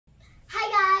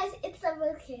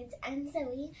LoveWorld Kids. I'm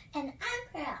Zoe. And I'm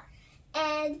Pearl.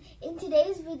 And in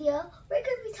today's video, we're going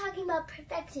to be talking about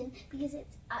perfection because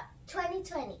it's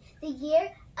 2020, the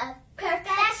year of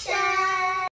perfection!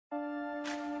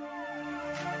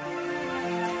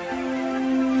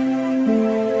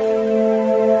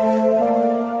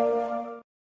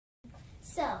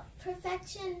 So,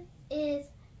 perfection is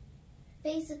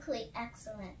basically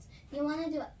excellence. You want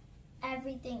to do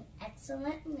everything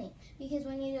excellently, because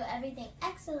when you do everything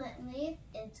excellently,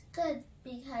 it's good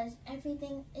because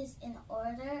everything is in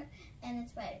order and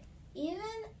it's right. Even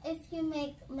if you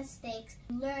make mistakes,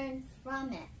 learn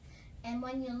from it. And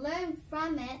when you learn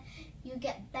from it, you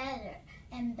get better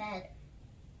and better.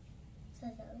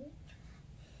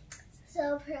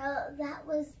 So Pearl, that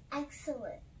was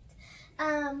excellent.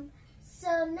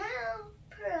 So now,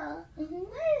 Pearl,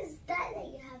 what is that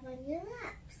you have on your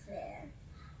laps there?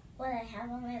 What I have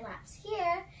on my laps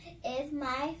here is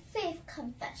my faith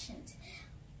confessions.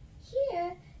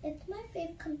 Here, it's my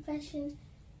faith confessions.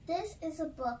 This is a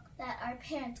book that our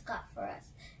parents got for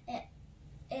us.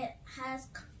 It has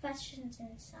confessions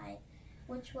inside,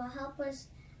 which will help us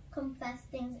confess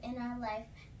things in our life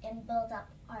and build up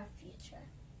our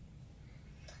future.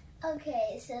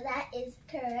 Okay, so that is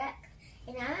correct.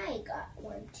 And I got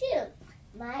one too.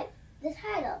 The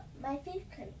title, My Faith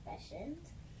Confessions.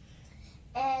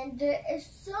 And there is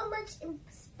so much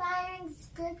inspiring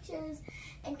scriptures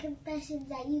and confessions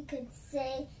that you can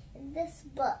say in this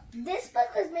book. This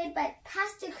book was made by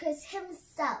Pastor Chris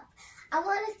himself. I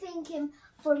want to thank him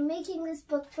for making this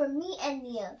book for me and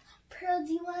you. Pearl,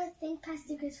 do you want to thank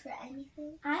Pastor Chris for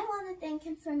anything? I want to thank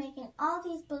him for making all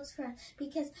these books for us,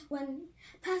 because when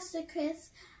Pastor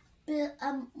Chris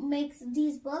makes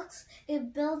these books,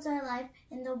 it builds our life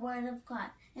in the Word of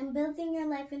God. And building your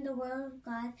life in the Word of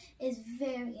God is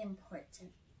very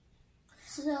important.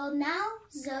 So now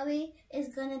Zoe is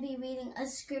going to be reading a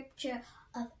scripture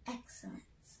of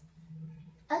excellence.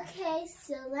 Okay,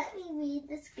 so let me read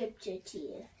the scripture to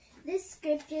you. This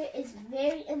scripture is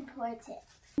very important.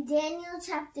 Daniel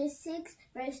chapter 6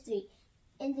 verse 3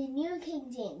 in the New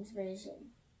King James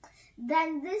Version.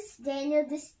 Then this Daniel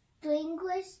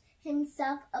distinguished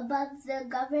himself above the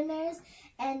governors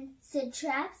and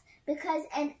satraps because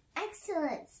an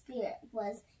excellent spirit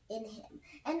was in him.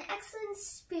 An excellent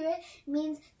spirit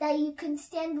means that you can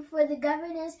stand before the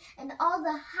governors and all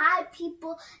the high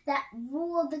people that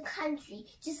rule the country,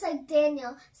 just like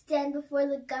Daniel stand before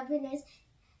the governors,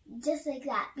 just like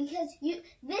that. Because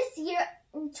this year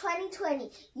in 2020,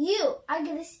 you are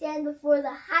going to stand before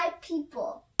the high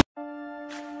people.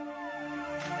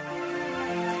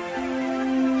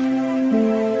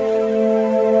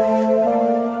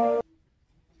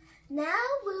 Now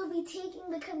we'll be taking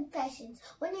the confessions.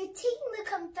 When you're taking the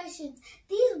confessions,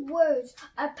 these words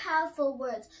are powerful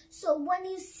words. So when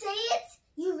you say it,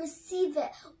 you receive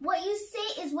it. What you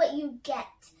say is what you get.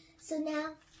 So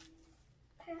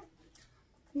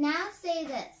now say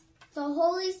this. The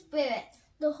Holy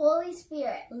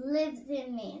Spirit lives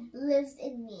in me.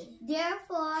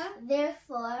 Therefore,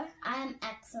 I am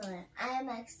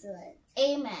excellent.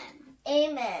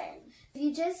 Amen. If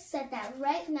you just said that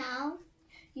right now,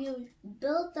 you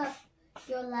build up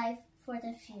your life for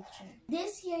the future.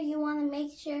 This year, you want to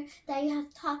make sure that you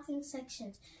have talking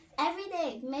sections. Every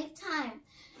day, make time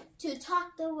to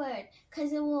talk the word,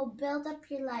 because it will build up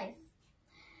your life.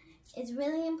 It's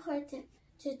really important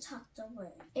to talk the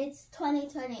word. It's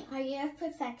 2020, our year of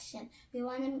perfection. You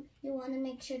want to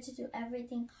make sure to do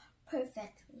everything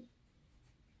perfectly,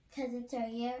 because it's our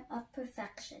year of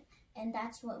perfection, and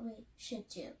that's what we should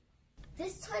do.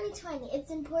 This 2020,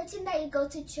 it's important that you go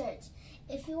to church.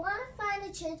 If you want to find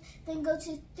a church, then go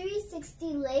to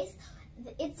 360 Lace.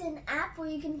 It's an app where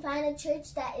you can find a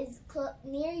church that is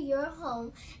near your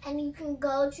home, and you can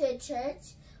go to a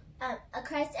church, a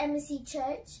Christ Embassy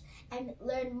church, and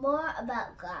learn more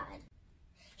about God.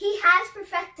 He has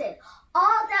perfected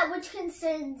all that which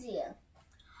concerns you.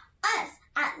 Us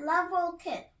at LoveWorld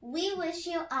Kids, we wish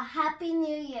you a happy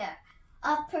new year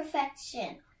of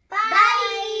perfection. Bye!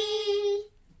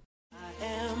 I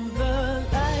am the